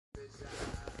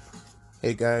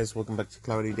Hey guys, welcome back to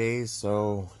Cloudy Days.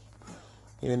 So,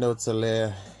 even though it's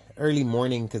a early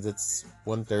morning because it's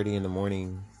 1:30 in the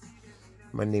morning,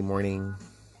 Monday morning,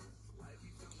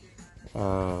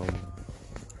 um,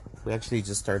 we actually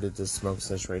just started the smoke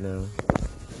sesh right now.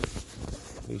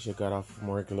 Alicia got off from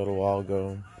work a little while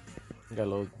ago. Got a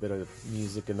little bit of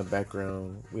music in the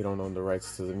background. We don't own the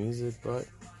rights to the music, but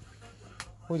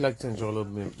we like to enjoy a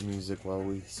little bit of music while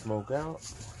we smoke out.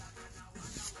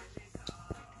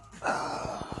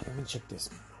 Let me check this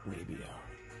baby out.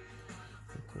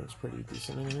 It's pretty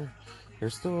decent in here.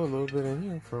 There's still a little bit in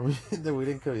here from that we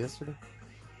didn't kill yesterday.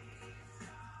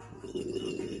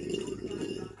 It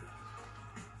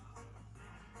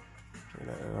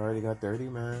already got dirty,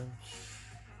 man.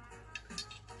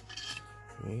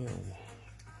 Yeah.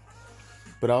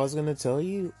 But I was gonna tell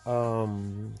you,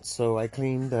 so I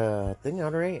cleaned the thing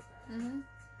out, right? Mm-hmm.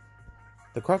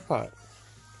 The crock pot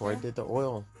where I did the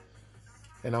oil.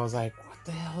 And I was like, what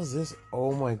the hell is this?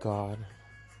 Oh my god.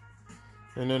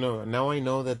 No. Now I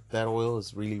know that oil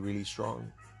is really, really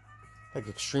strong. Like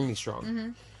extremely strong. Mm-hmm.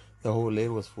 The whole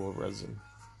lid was full of resin.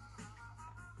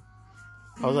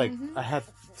 I was like, I had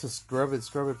to scrub it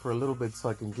for a little bit so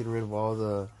I can get rid of all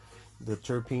the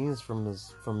terpenes from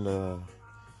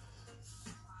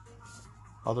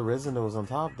all the resin that was on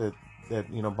top that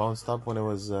bounced up when it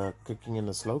was cooking in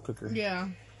the slow cooker. Yeah.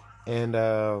 And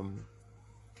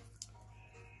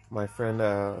my friend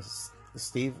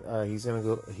Steve, he's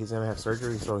gonna have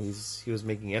surgery, so he was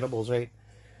making edibles, right?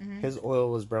 Mm-hmm. His oil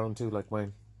was brown too, like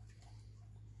mine.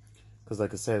 Because,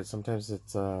 like I said, sometimes it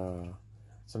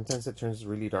turns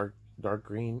really dark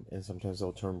green, and sometimes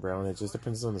it'll turn brown. It just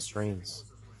depends on the strains,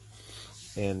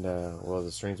 and the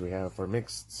strains we have are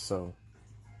mixed. So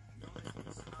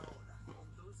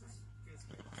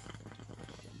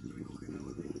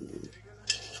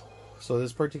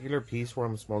this particular piece where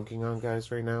I'm smoking on,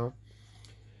 guys, right now,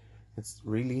 it's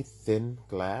really thin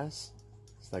glass.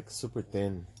 It's like super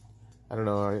thin. I don't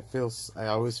know. I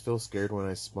always feel scared when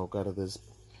I smoke out of this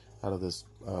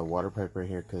water pipe right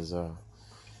here, because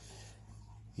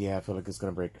yeah, I feel like it's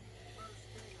gonna break.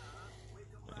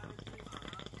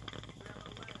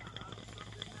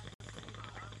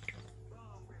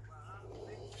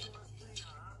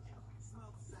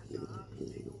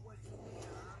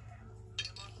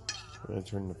 I'm gonna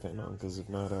turn the fan on, because if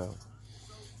not, we're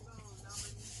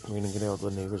gonna get all the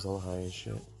neighbors all high as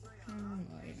shit.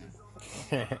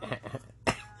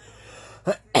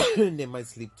 They might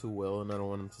sleep too well, and I don't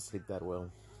want them to sleep that well.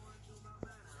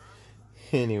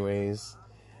 Anyways,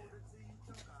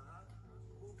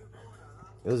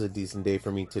 it was a decent day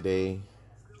for me today.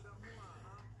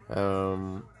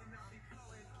 I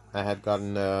had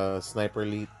gotten Sniper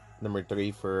Elite number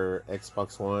 3 for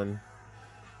Xbox One,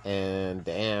 and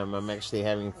damn, I'm actually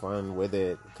having fun with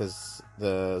it, because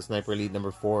the Sniper Elite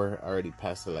number 4, I already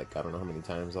passed it like I don't know how many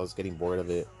times. I was getting bored of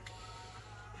it.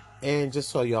 And just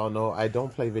so y'all know, I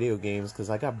don't play video games because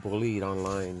I got bullied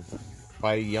online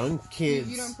by young kids.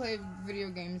 You don't play video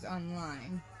games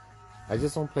online. I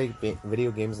just don't play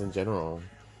video games in general.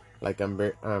 Like I'm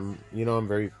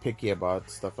very picky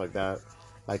about stuff like that.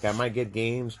 Like I might get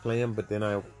games, play them, but then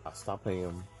I'll stop playing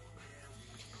them.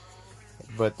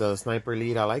 But the Sniper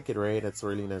Elite, I like it, right? It's a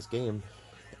really nice game,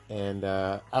 and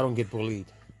I don't get bullied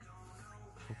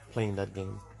playing that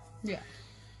game. Yeah.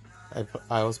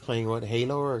 I was playing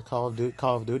Halo or Call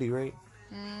of Duty, right?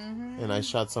 Mm-hmm. And I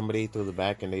shot somebody through the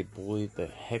back, and they bullied the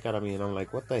heck out of me, and I'm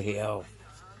like, what the hell?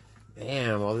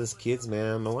 Damn, all these kids,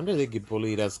 man. No wonder they get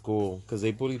bullied at school, because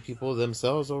they bully people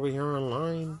themselves over here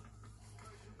online.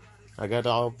 I got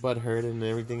all but hurt and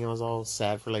everything. I was all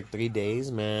sad for like 3 days,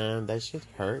 man. That shit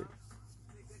hurt.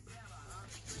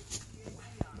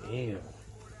 Damn.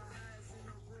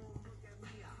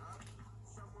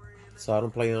 So I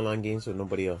don't play online games with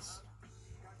nobody else.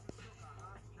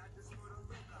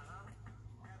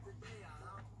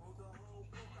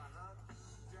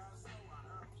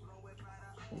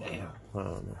 Damn. I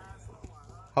don't know.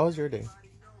 How was your day?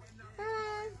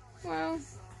 Well,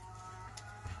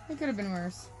 it could have been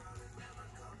worse.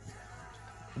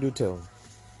 Do tell.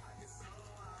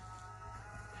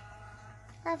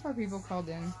 Half our people called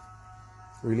in.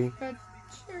 Really? But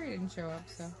Sherry didn't show up,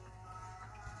 so.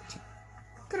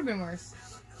 Could have been worse.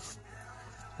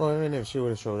 Well, even if she would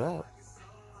have showed up,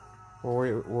 what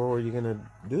were you gonna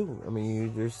do? I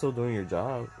mean, you're still doing your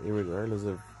job, regardless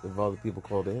of if all the people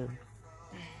called in.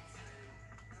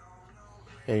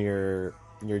 And your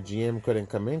GM couldn't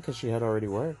come in because she had already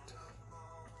worked.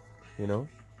 You know,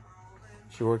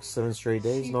 she worked 7 straight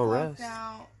days, no rest. She clocked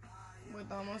out with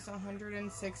almost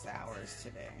 106 hours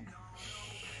today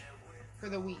for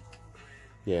the week.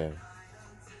 Yeah.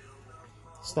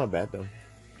 It's not bad though.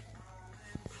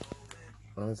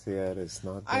 Honestly, that is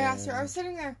not bad. I asked her. I was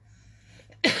sitting there.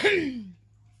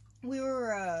 we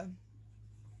were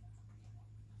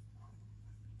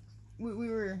we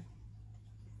were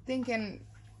thinking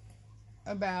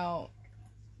about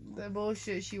the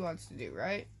bullshit she wants to do,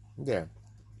 right? Yeah.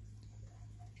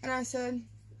 And I said,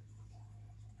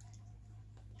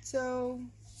 so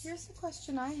here's the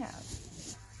question I have.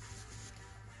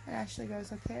 And Ashley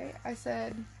goes, okay. I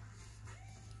said,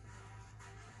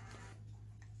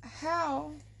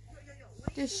 how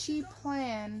does she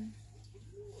plan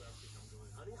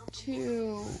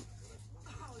to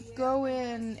go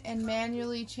in and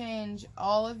manually change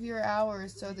all of your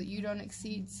hours so that you don't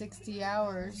exceed 60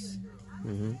 hours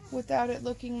without it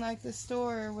looking like the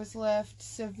store was left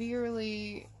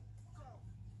severely,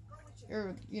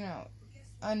 or,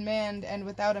 unmanned and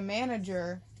without a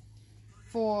manager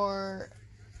for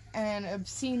an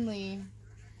obscenely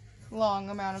long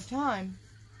amount of time?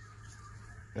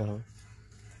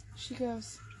 She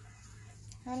goes,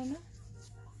 I don't know.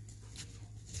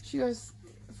 She goes,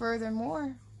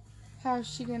 furthermore, how's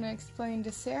she going to explain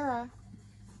to Sarah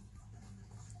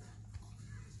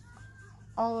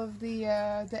all of the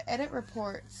edit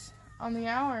reports on the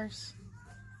hours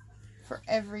for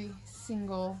every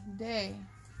single day?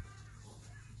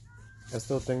 I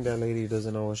still think that lady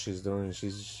doesn't know what she's doing.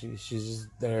 She's just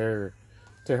there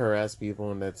to harass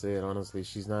people, and that's it. Honestly,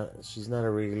 she's not a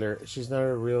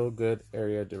real good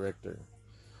area director.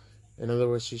 In other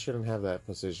words, she shouldn't have that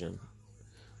position.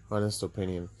 Honest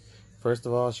opinion. First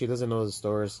of all, she doesn't know the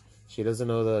stores. She doesn't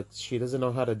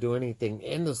know how to do anything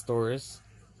in the stores.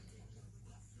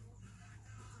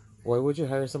 Why would you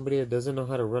hire somebody that doesn't know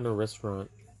how to run a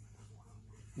restaurant?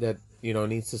 That,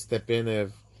 needs to step in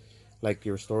if, like,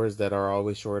 your stores that are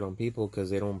always short on people because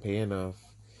they don't pay enough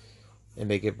and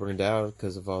they get burned out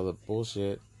because of all the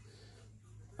bullshit.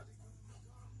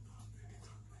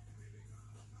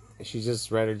 She's just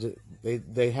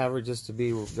they have her just to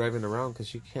be driving around because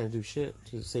she can't do shit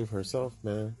to save herself,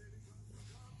 man.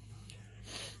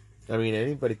 I mean,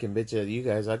 anybody can bitch at you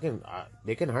guys.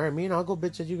 They can hire me and I'll go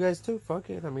bitch at you guys too. Fuck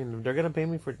it. I mean, if they're gonna pay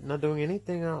me for not doing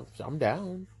anything, I'm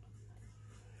down.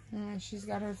 She's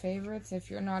got her favorites. If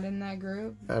you're not in that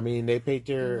group, I mean, they paid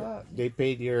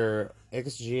your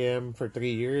ex-GM for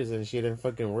 3 years and she didn't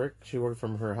fucking work. She worked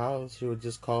from her house. She would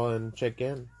just call and check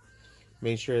in,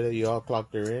 make sure that you all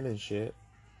clocked her in and shit.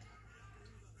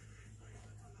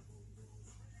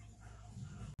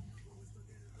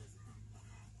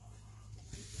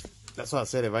 That's what I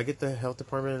said. If I get the health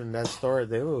department in that store,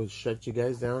 they will shut you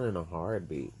guys down in a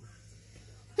heartbeat.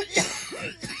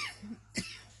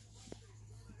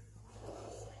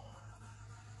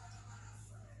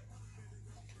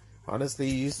 Honestly,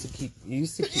 you used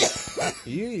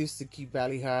to keep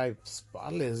Valley High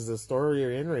spotless. The store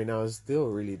you're in right now is still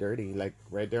really dirty. Like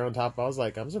right there on top, I was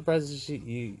like, I'm surprised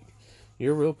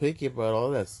you're real picky about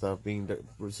all that stuff being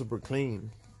super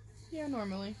clean. Yeah,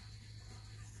 normally.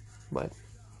 But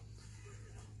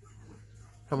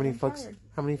how many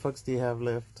fucks do you have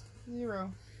left?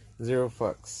 0. 0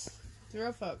 fucks.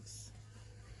 0 fucks.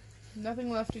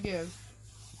 Nothing left to give.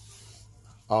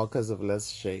 All because of Les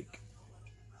Shake.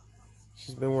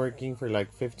 She's been working for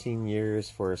like 15 years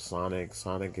for Sonic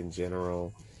in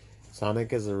general.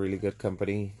 Sonic is a really good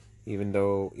company, even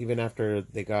after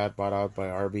they got bought out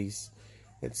by Arby's,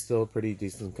 it's still a pretty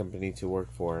decent company to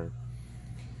work for.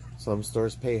 Some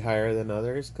stores pay higher than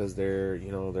others because they're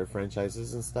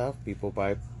franchises and stuff. People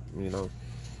buy,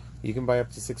 you can buy up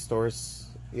to 6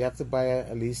 stores. You have to buy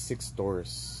at least 6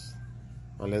 stores,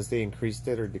 unless they increased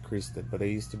it or decreased it. But it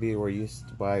used to be where you used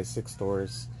to buy 6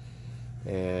 stores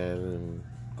and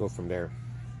go from there.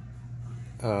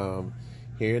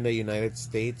 Here in the United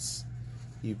States,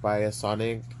 you buy a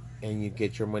Sonic and you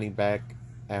get your money back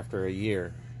after a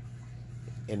year.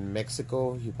 In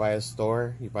Mexico, you buy a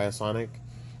Sonic,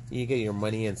 you get your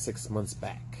money in 6 months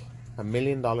back. $1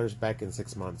 million back in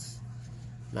 6 months,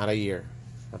 not a year.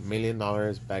 $1 million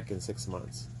back in 6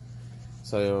 months.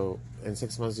 So in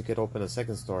 6 months you could open a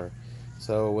second store.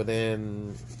 So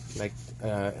within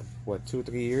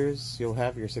 2-3 years you'll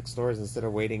have your 6 stores instead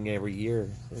of waiting every year.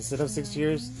 Instead of 6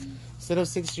 years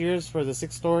for the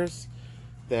 6 stores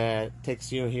that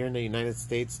takes you here in the United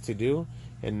States to do,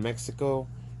 in Mexico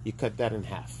you cut that in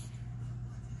half.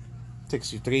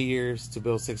 Takes you 3 years to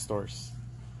build 6 stores,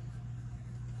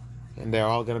 and they're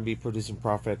all gonna be producing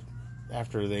profit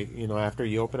after after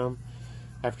you open them.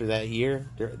 After that year,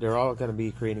 they're all gonna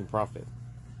be creating profit.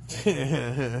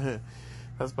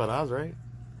 That's badass, right?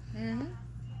 Mm-hmm.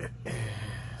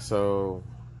 So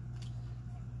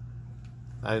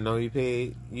I know you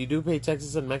do pay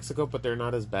taxes in Mexico, but they're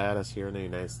not as bad as here in the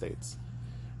United States.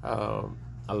 Um,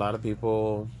 a lot of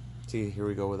people. See, here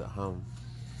we go with a hum.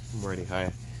 I'm already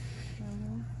high.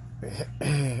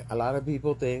 A lot of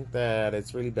people think that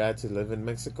it's really bad to live in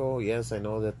Mexico. Yes, I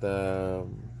know that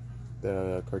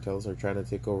the cartels are trying to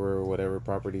take over whatever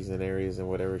properties and areas and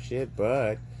whatever shit,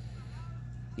 but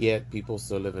yet people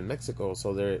still live in Mexico.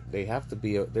 So there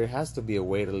has to be a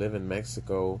way to live in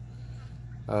Mexico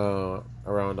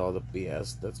around all the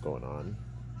BS that's going on.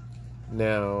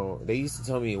 Now they used to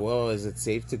tell me, "Well, is it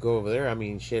safe to go over there?" I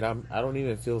mean, shit, I don't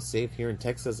even feel safe here in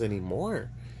Texas anymore.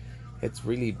 It's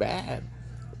really bad,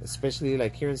 especially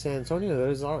like here in San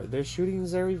Antonio. There's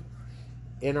shootings every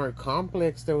in our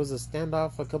complex. There was a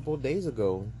standoff a couple of days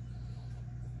ago.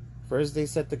 First, they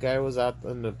said the guy was out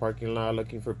in the parking lot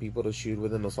looking for people to shoot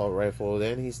with an assault rifle.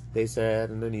 Then they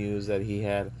said in the news that he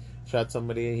had shot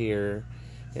somebody here,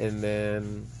 and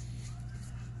then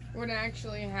what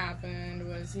actually happened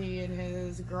was he and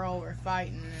his girl were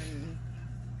fighting, and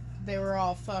they were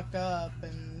all fucked up,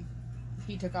 and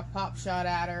he took a pop shot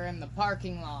at her in the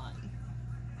parking lot.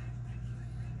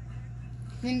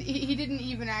 And he didn't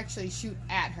even actually shoot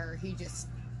at her. He just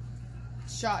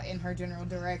shot in her general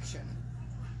direction.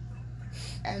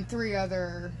 And 3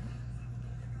 other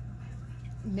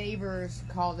neighbors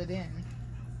called it in.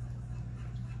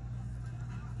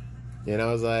 And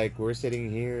I was like, we're sitting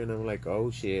here, and I'm like,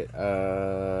 oh shit.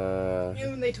 And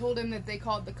when they told him that they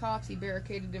called the cops, he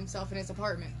barricaded himself in his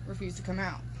apartment, refused to come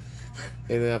out.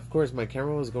 And then, of course, my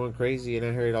camera was going crazy, and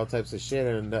I heard all types of shit.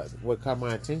 And what caught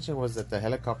my attention was that the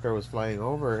helicopter was flying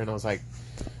over, and I was like,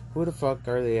 who the fuck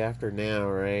are they after now,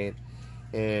 right?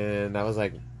 And I was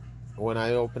like, when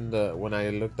I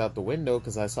looked out the window,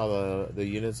 because I saw the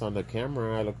units on the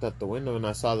camera, I looked out the window, and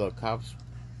I saw the cops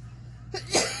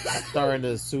starting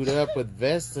to suit up with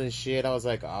vests and shit. I was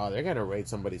like, oh, they're gonna raid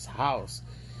somebody's house.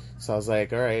 So I was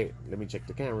like, all right, let me check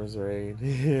the cameras, right?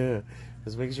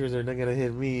 Let's make sure they're not gonna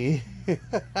hit me.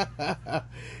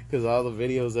 Because all the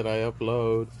videos that I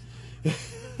upload,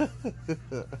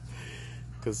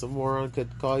 because some moron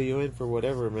could call you in for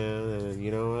whatever, man. And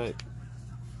you know what?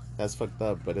 That's fucked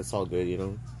up, but it's all good, you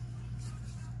know.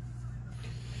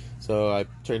 So I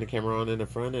turned the camera on in the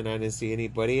front, and I didn't see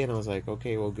anybody. And I was like,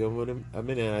 okay, well, give them a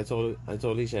minute. I told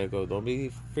Alicia, I go, don't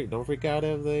freak out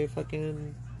if they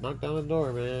fucking knock down the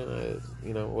door, man.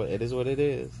 You know, it is what it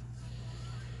is.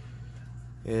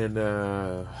 And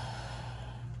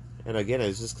again,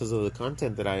 it's just because of the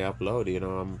content that I upload. You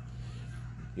know,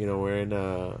 we're in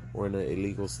an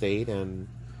illegal state, and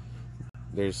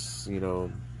there's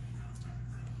 90%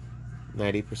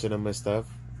 of my stuff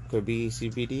could be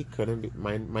CBD,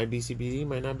 might be CBD,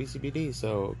 might not be CBD,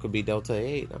 so it could be Delta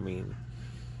 8. I mean,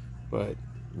 but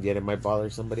yet it might bother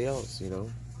somebody else, you know.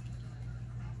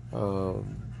 Some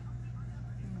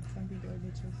people are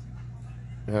bitches.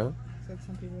 Huh? Said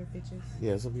some people are bitches.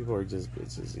 Yeah, some people are just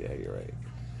bitches. Yeah, you're right.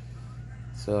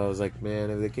 So I was like, man,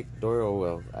 if they kick the door, oh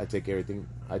well, I take everything.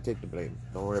 I take the blame.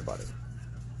 Don't worry about it.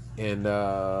 And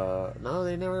no,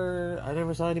 I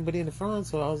never saw anybody in the front,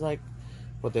 so I was like,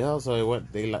 what the hell? So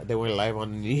they went live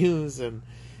on the news, and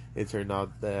it turned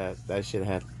out that shit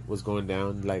was going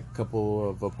down like a couple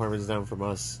of apartments down from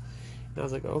us. And I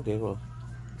was like, okay, well,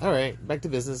 all right, back to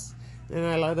business. And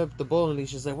I light up the bowl, and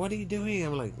Alicia's like, what are you doing?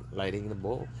 I'm like, lighting the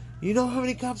bowl. You know how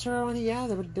many cops are on? Yeah,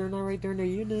 they're not right there in their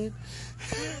unit.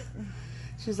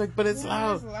 She's like, but it's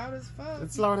loud. It's loud as fuck.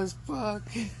 It's loud as fuck.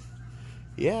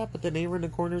 Yeah, but the neighbor in the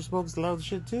corner smokes loud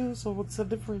shit too, so what's the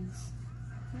difference?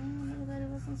 Nobody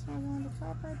wasn't smoking on the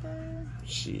top right there.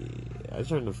 Shit, I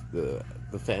turned the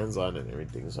fans on and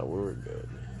everything, so we were good.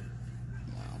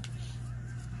 Wow.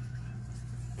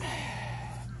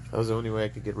 That was the only way I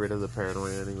could get rid of the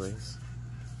paranoia anyways.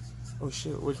 Oh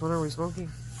shit, which one are we smoking?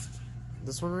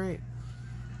 This one, right?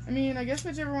 I mean, I guess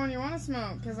whichever one you want to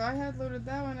smoke, because I had loaded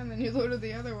that one and then you loaded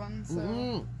the other one, so...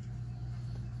 Mm-hmm.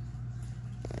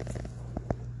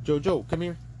 Jojo, come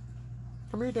here.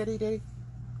 Come here, daddy.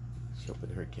 She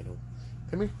opened her kennel.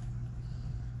 Come here.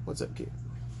 What's up, kid?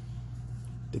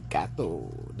 The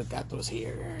gato's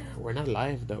here. We're not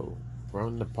live, though. We're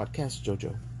on the podcast,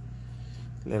 Jojo.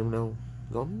 Let them know.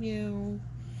 Go meow.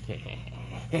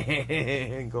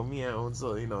 Go meow,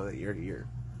 so you know that you're here.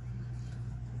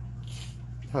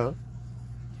 Huh?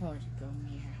 Told you go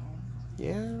meow.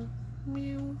 Yeah.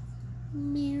 Meow.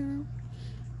 Meow.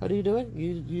 How do you do it?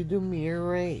 You do meow,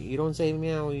 right? You don't say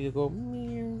meow, you go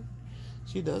meow.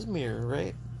 She does meow,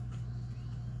 right?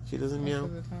 She doesn't meow. Most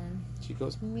of the time. She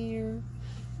goes meow,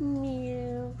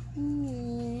 meow,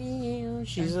 meow.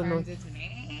 She's Sometimes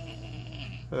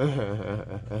I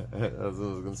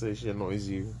was gonna say she annoys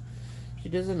you. She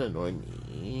doesn't annoy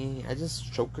me. I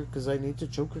just choke her because I need to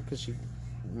choke her because she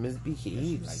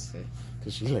misbehaves.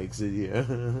 Because she likes it,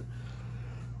 yeah.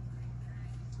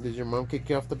 Did your mom kick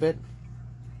you off the bed?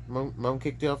 Mom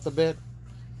kicked you off the bed?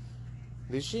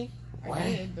 Did she? Why?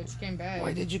 I did, but she came back.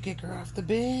 Why did you kick her off the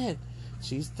bed?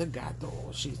 She's the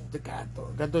gato. She's the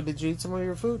gato. Gato, did you eat some of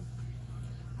your food?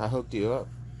 I hooked you up.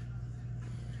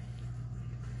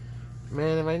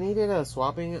 Man, if I needed a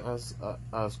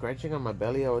scratching on my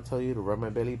belly, I would tell you to rub my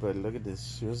belly, but look at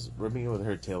this. She was rubbing it with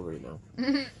her tail right now.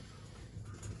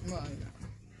 Well,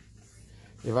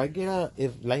 yeah.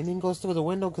 If lightning goes through the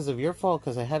window because of your fault,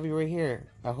 because I have you right here,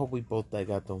 I hope we both die,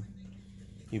 gato.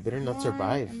 You better not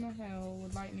survive. Why in the hell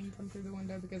would lightning come through the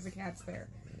window because the cat's there?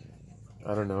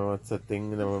 I don't know. It's a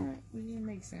thing that it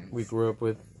makes sense. We grew up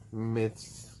with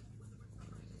myths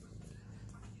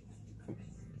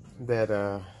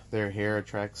that their hair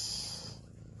attracts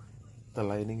the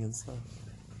lightning and stuff.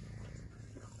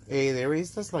 Hey, they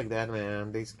raised us like that,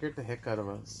 man. They scared the heck out of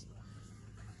us.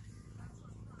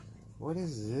 What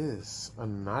is this? A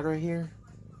knot right here?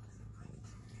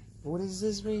 What is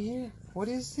this right here? What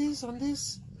is this on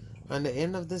this? On the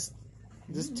end of this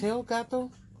tail,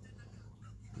 gato?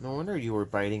 No wonder you were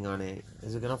biting on it.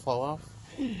 Is it gonna fall off?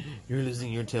 You're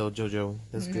losing your tail, Jojo.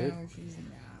 That's good. No, she's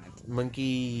not. Monkey,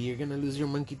 you're gonna lose your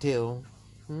monkey tail.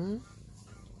 No,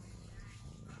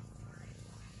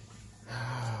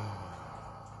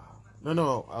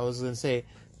 I was gonna say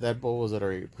that bowl was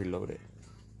already preloaded.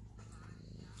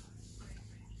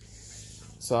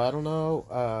 So I don't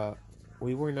know.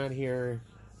 We were not here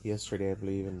yesterday, I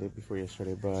believe, and the day before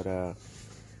yesterday. But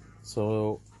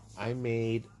so I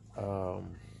made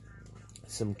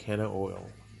some canna oil.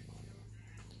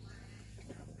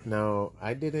 Now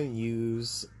I didn't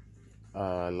use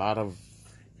a lot of.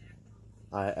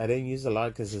 I didn't use a lot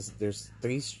because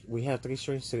we have 3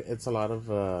 strains. It's a lot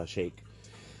of shake.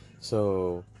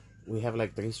 So we have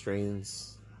like 3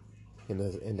 strains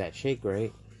in that shake,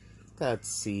 right? It's got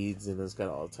seeds and it's got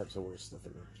all types of weird stuff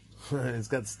in it. It's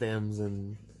got stems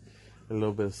and a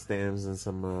little bit of stems and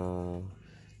some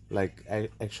like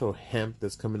actual hemp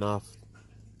that's coming off,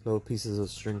 little pieces of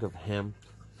string of hemp.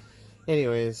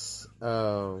 Anyways,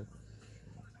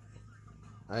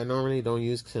 I normally don't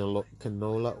use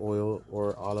canola oil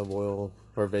or olive oil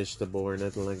or vegetable or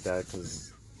nothing like that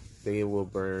because they will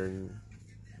burn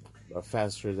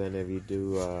faster than if you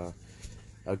do a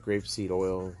grapeseed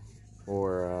oil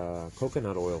or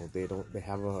coconut oil. They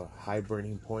have a high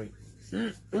burning point.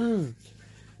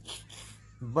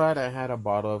 But I had a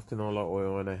bottle of canola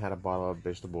oil and I had a bottle of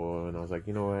vegetable oil, and I was like,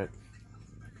 you know what,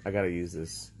 I gotta use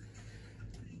this.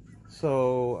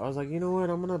 So I was like, you know what,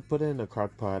 I'm gonna put it in a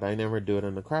crock pot. I never do it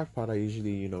in a crock pot. I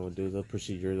usually, do the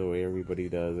procedure the way everybody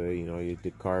does it. You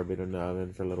decarb it in the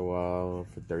oven for a little while,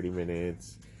 for 30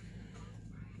 minutes.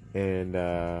 And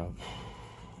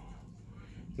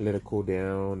let it cool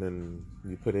down, and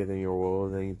you put it in your oil,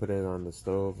 then you put it on the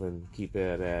stove and keep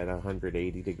it at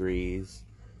 180 degrees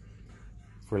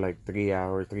for like 3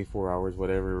 hours, 4 hours,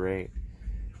 whatever, right?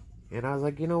 And I was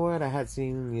like, you know what, I had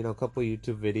seen, a couple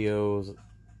YouTube videos.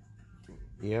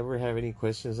 You ever have any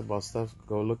questions about stuff,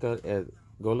 go look at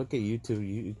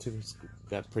YouTube. YouTube's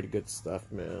got pretty good stuff,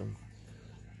 man.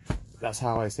 That's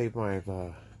how I saved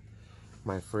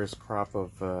my first crop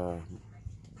of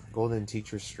golden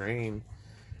teacher strain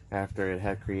after it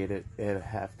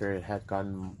had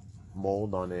gotten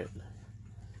mold on it,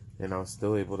 and I was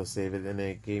still able to save it, and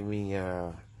it gave me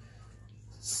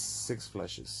 6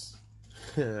 flushes.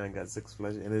 I got 6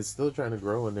 flushes, and it's still trying to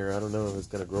grow in there. I don't know if it's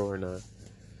gonna grow or not.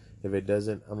 If it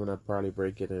doesn't, I'm gonna probably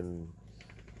break it and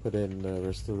put it in the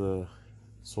rest of the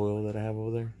soil that I have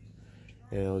over there,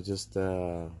 and it'll just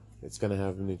it's gonna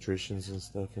have nutritions and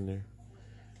stuff in there.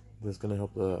 That's gonna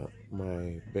help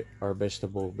our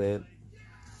vegetable bed.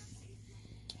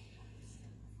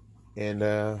 And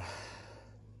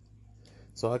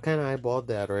so I kind of eyeballed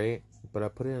that, right? But I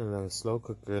put it in a slow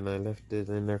cooker and I left it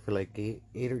in there for like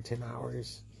 8 or 10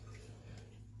 hours,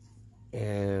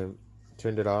 and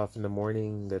turned it off in the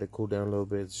morning, let it cool down a little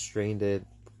bit, strained it,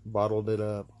 bottled it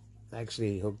up.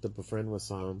 Actually hooked up a friend with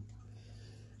some,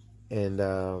 and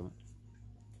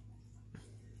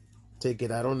take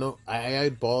it. I don't know. I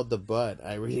eyeballed the butt.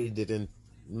 I really didn't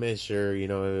measure, if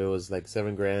it was like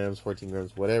 7 grams, 14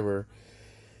 grams, whatever.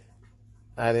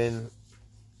 I didn't.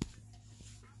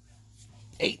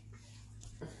 Hey,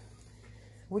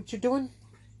 what you doing?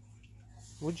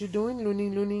 What you doing,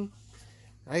 Looney?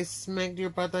 I smacked your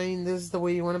patain. This is the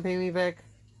way you want to pay me back?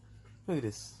 Look at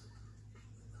this.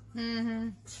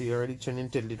 She already turned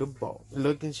into a little ball.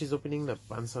 Look, and she's opening the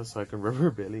panza so I can rub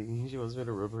her belly. She wants me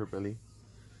to rub her belly.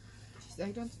 She's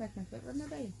like, don't smack my foot, rub my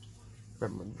belly.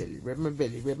 Rub my belly, rub my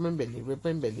belly, rub my belly, rub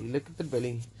my belly. Look at the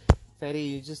belly. Fatty,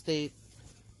 you just ate.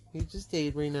 You just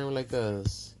ate right now like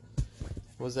us.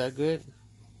 Was that good?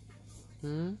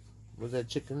 Was that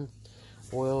chicken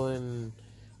oil and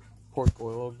pork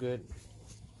oil good?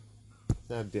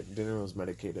 That dinner was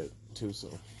medicated too, so.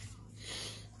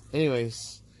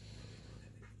 Anyways,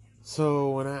 so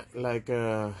when I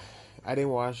didn't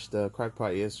wash the crock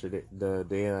pot yesterday, the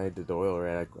day I did the oil,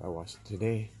 right? I washed it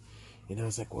today. And I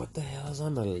was like, what the hell is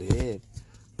on the lid?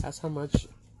 That's how much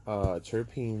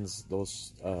terpenes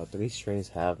those 3 strains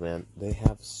have, man. They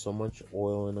have so much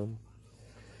oil in them.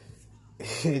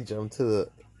 It jumped to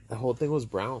the whole thing was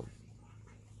brown.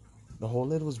 The whole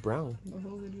lid was brown. The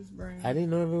whole lid was brown. I didn't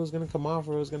know if it was going to come off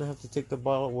or I was going to have to take the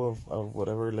bottle of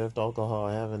whatever left alcohol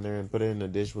I have in there and put it in a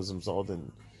dish with some salt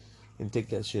and take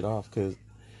that shit off because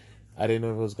I didn't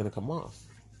know if it was going to come off.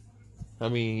 I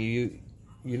mean,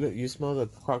 you smell the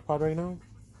crock pot right now?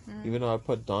 Even though I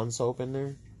put Dawn soap in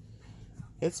there,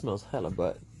 it smells hella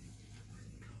butt.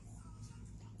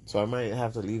 So I might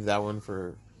have to leave that one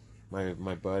for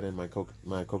my butt and my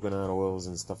coconut oils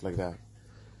and stuff like that,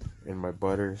 and my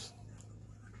butters,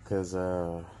 because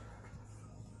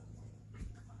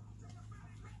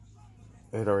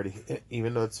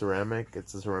even though it's a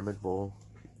ceramic bowl,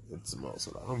 it smells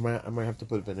a lot. I might have to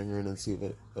put vinegar in and see if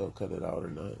it'll cut it out or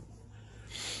not.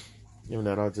 If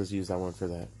not, I'll just use that one for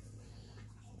that.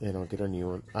 And I'll get a new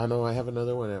one. I know I have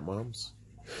another one at Mom's.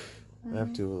 I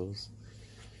have 2 of those.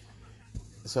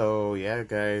 So, yeah,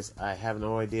 guys, I have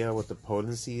no idea what the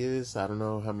potency is. I don't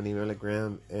know how many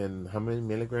milligrams,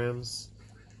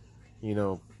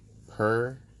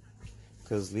 per.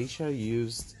 Because Leisha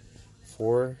used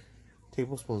 4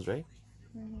 tablespoons, right?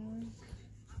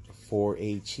 For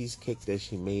a cheesecake that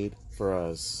she made for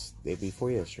us day before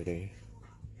yesterday.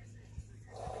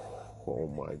 Oh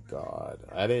my god.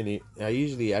 I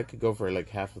could go for like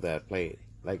half of that plate,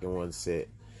 like in one sit.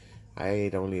 I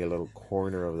ate only a little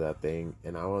corner of that thing,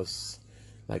 and I was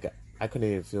like, I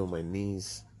couldn't even feel my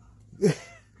knees.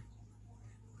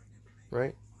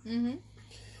 Right?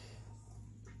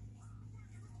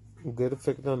 Good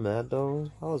effect on that though.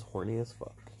 I was horny as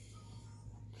fuck.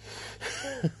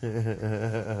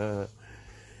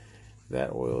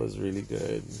 That oil is really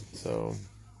good. So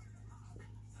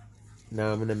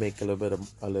now I'm gonna make a little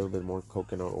bit more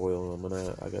coconut oil.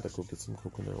 I gotta go get some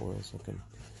coconut oil so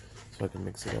I can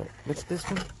mix it up. Look at this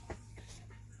one.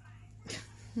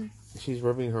 She's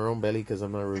rubbing her own belly because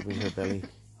I'm not rubbing her belly.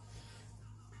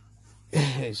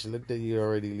 She looked at you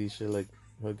already, Alicia. Like,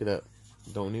 hook it up.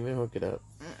 Don't even hook it up.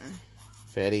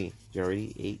 Fatty, you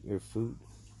already ate your food.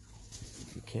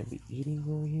 You can't be eating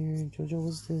over here. Jojo,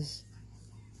 what's this?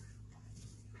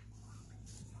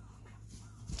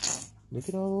 Look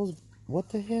at all those. What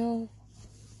the hell?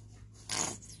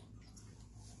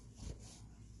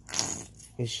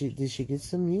 Did she get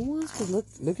some new ones? Cause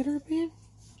look at her, man.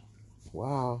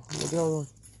 Wow, look at all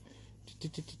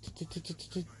the.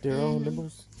 They're all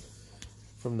nibbles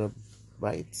from the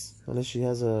bites. Unless she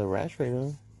has a rash right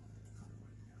now.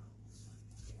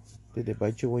 Did they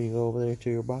bite you when you go over there to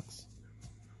your box?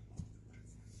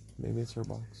 Maybe it's her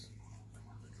box.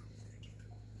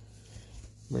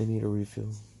 Might need a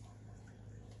refill.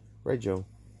 Right, Joe?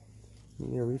 You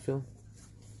need a refill?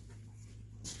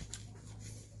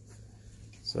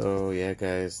 So, yeah,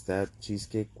 guys, that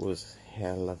cheesecake was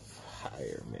hella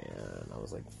fire, man. I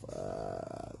was like,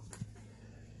 fuck.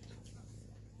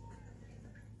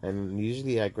 And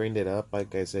usually I grind it up,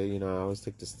 like I say, I always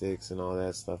take the sticks and all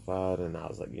that stuff out. And I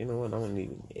was like, you know what, I'm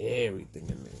leaving everything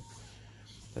in there.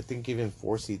 I think even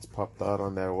 4 seeds popped out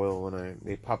on that oil when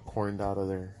they popcorned out of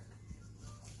there.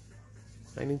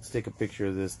 I need to take a picture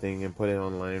of this thing and put it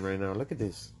online right now. Look at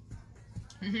this.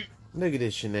 Look at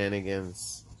this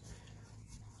shenanigans.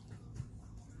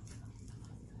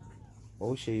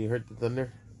 Oh shit, you heard the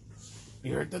thunder?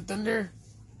 You heard the thunder?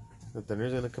 The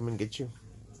thunder's gonna come and get you.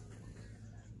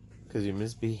 Because you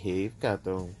misbehaved,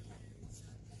 gato.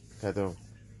 Gato.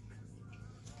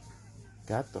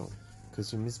 Gato.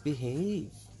 Because you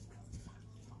misbehave.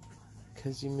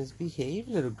 Because you misbehave,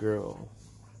 little girl.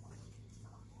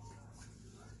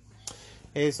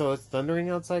 Hey, so it's thundering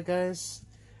outside, guys.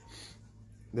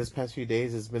 This past few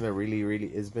days, it's been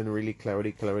really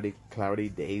cloudy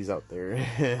days out there.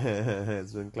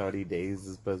 It's been cloudy days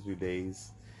this past few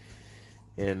days.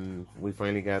 And we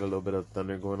finally got a little bit of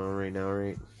thunder going on right now,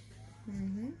 right?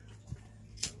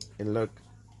 And look,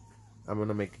 I'm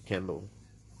gonna make a candle.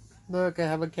 Look, I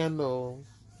have a candle.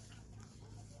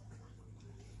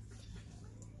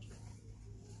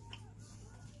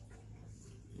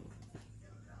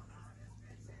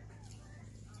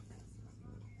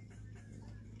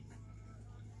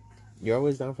 You're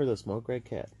always down for the smoke, right,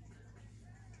 cat?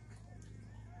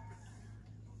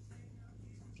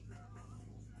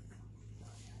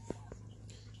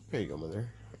 There you go, mother.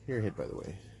 You're hit, by the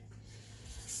way.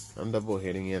 I'm double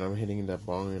hitting it. I'm hitting the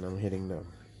bong and I'm hitting the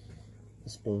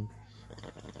spoon.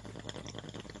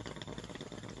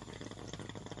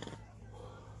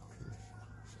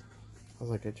 I was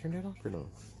like, I turned it off or no?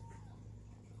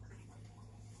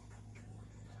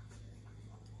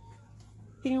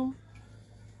 Bing.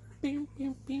 Bing,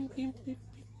 bing, bing, bing, bing,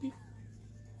 bing.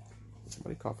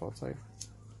 Somebody cough outside.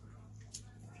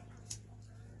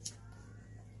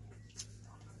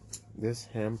 This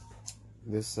hemp,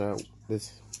 this.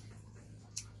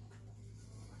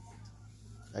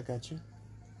 I got you.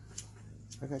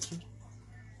 I got you.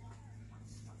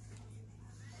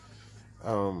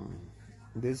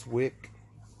 This wick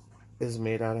is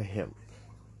made out of hemp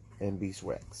and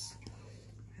beeswax.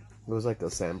 It was like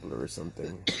a sampler or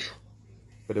something,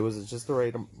 but it was just the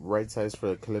right size for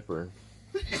the clipper.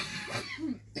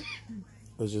 It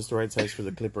was just the right size for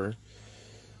the clipper.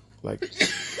 Like,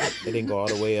 it didn't go all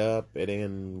the way up. It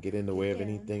didn't get in the way of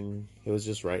anything. It was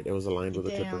just right. It was aligned with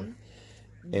the clipper.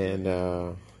 And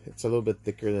it's a little bit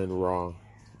thicker than Raw,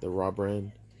 the Raw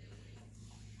brand.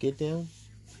 Get down.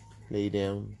 Lay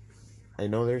down. I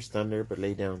know there's thunder, but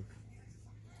lay down.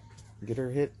 Get her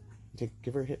a hit.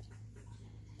 Give her a hit.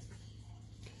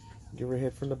 Give her a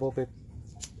hit from the bullpit.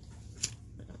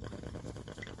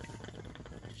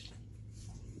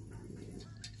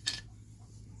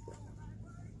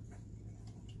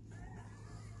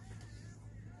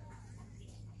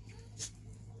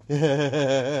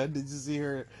 Did you see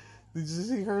her? Did you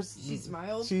see her? She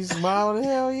smiled. She smiled.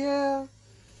 Hell yeah.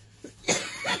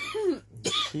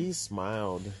 She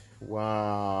smiled.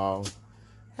 Wow.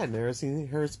 I'd never seen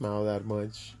her smile that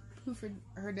much. Who, for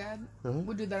her dad? Uh-huh.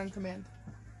 Would do that on command.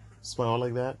 Smile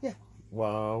like that? Yeah.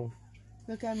 Wow.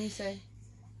 Look at me, say,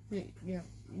 you know,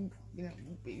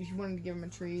 if you wanted to give him a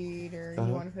treat or you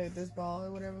want to play with this ball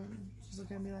or whatever, just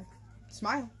look at me like,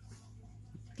 smile.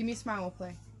 Give me a smile, we'll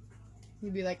play.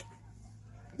 He'd be like,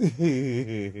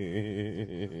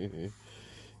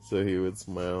 so he would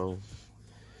smile.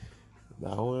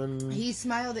 That one. He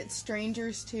smiled at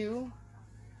strangers too.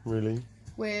 Really?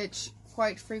 Which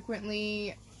quite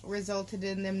frequently resulted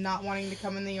in them not wanting to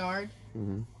come in the yard.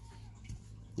 Mm-hmm.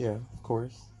 Yeah, of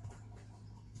course.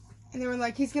 And they were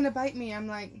like, he's gonna bite me. I'm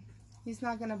like, he's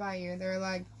not gonna bite you. They're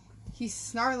like, he's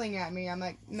snarling at me. I'm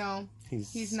like, no,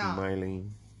 he's not.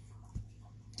 Smiling.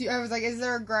 I was like, is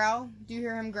there a growl? Do you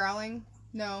hear him growling?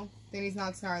 No. Then he's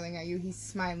not snarling at you. He's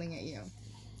smiling at you.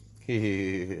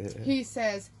 He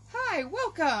says, hi,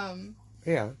 welcome.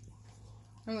 Yeah.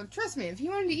 I'm like, trust me, if he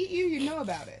wanted to eat you, you'd know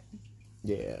about it.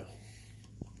 Yeah.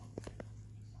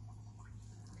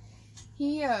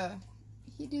 He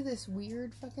do this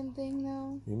weird fucking thing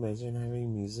though. You imagine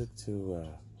having music to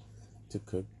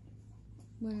cook.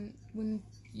 When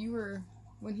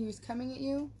he was coming at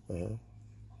you, Uh-huh.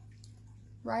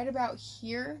 right about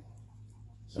here,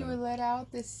 he would let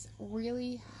out this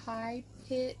really high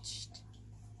pitched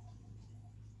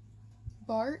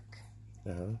bark.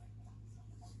 Uh-huh.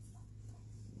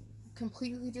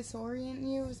 Completely disorient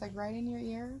you. It was like right in your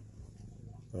ear.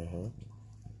 Uh-huh.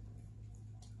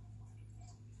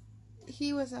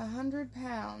 He was 100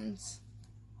 pounds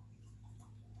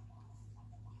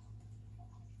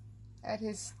at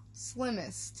his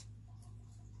slimmest.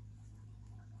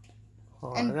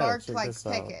 Oh, And barked like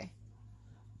Peke.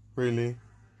 Really?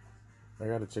 I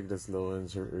gotta check this little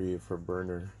injury for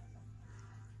Burner.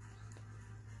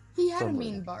 He had a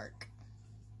mean bark.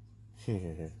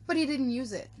 But he didn't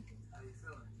use it.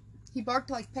 He barked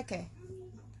like Peke.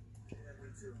 Yeah, me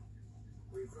too.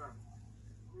 Where you from?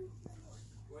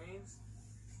 Queens?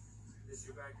 This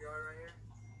your backyard right here?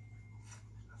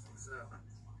 That's what's up.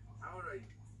 How old are you?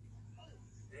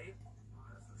 8? Oh,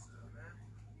 that's what's up, man.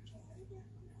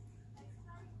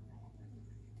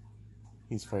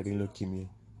 He's fighting leukemia.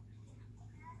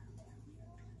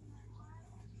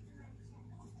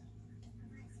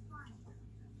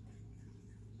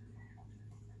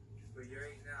 But you're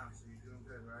 8 now, so you're doing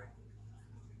good, right?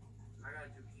 I gotta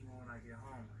do chemo when I get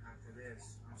home after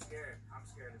this. I'm scared. I'm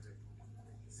scared of it.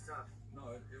 It's tough. No,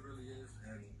 it really is,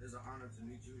 and it's an honor to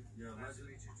meet you. You're a Nice to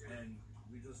legend, meet you, too. and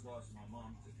we just lost my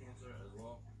mom to cancer as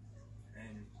well,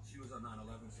 and she was a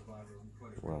 9/11 survivor. We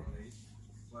quite Wow. relate,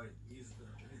 but he's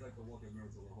like the walking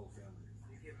miracle of the whole family.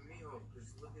 You're giving me hope, because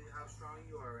look at how strong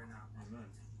you are right now. Amen.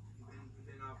 You've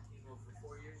been off chemo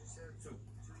for 4 years, you said? 2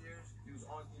 2 years? He was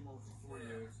on chemo for 4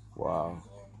 years. Wow. He was,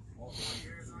 all 4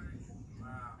 years on it?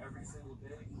 Wow. every single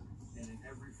day, and in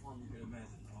every form you could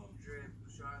imagine. Drip,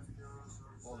 shots, pills,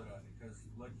 All of that, because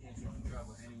blood cancer can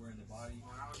travel anywhere in the body.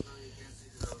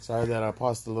 Sorry that I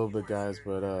paused a little bit, guys,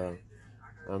 but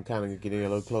I'm kind of getting a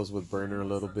little close with Burner a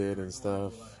little bit and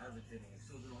stuff.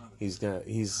 He's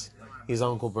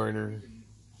Uncle Burner,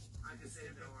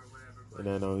 and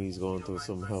I know he's going through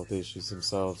some health issues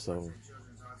himself. So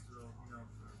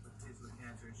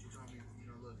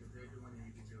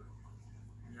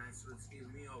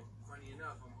Funny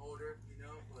enough, I'm older,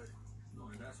 but No,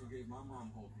 and that's what gave my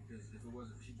mom hope because if it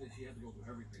wasn't, she had to go through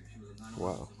everything. She was a 9/11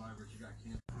 wow. survivor. She got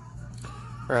cancer.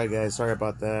 All right, guys. Sorry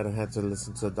about that. I had to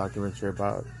listen to a documentary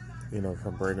about,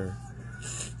 from Burner.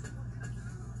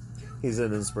 He's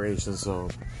an inspiration, so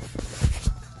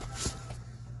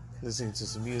listening to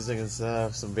some music and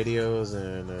stuff, some videos,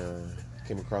 and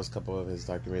came across a couple of his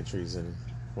documentaries and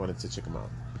wanted to check them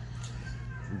out.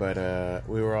 But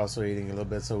we were also eating a little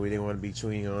bit, so we didn't want to be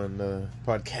chewing on the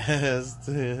podcast.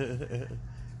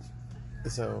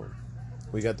 So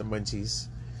we got the munchies.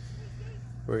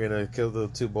 We're gonna kill the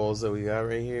 2 bowls that we got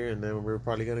right here, and then we're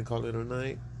probably gonna call it a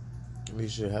night.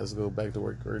 Alicia has to go back to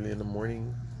work early in the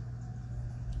morning,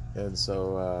 and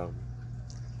so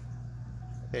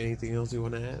anything else you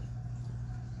want to add?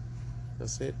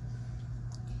 That's it.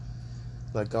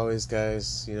 Like always,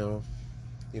 guys, you know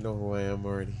who I am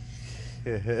already.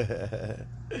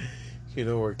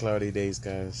 We're cloudy days,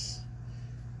 guys.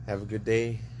 Have a good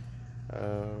day.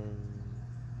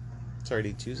 It's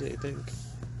already Tuesday, I think.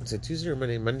 Is it Tuesday or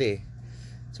Monday? Monday.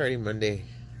 It's already Monday.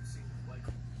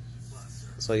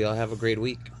 So y'all have a great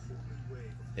week.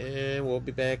 And we'll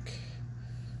be back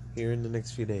here in the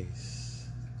next few days.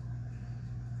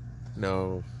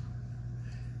 No.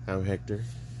 I'm Hector.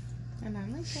 And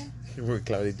I'm Lisa. We're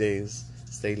cloudy days.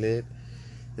 Stay lit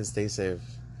and stay safe.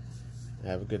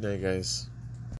 Have a good night, guys.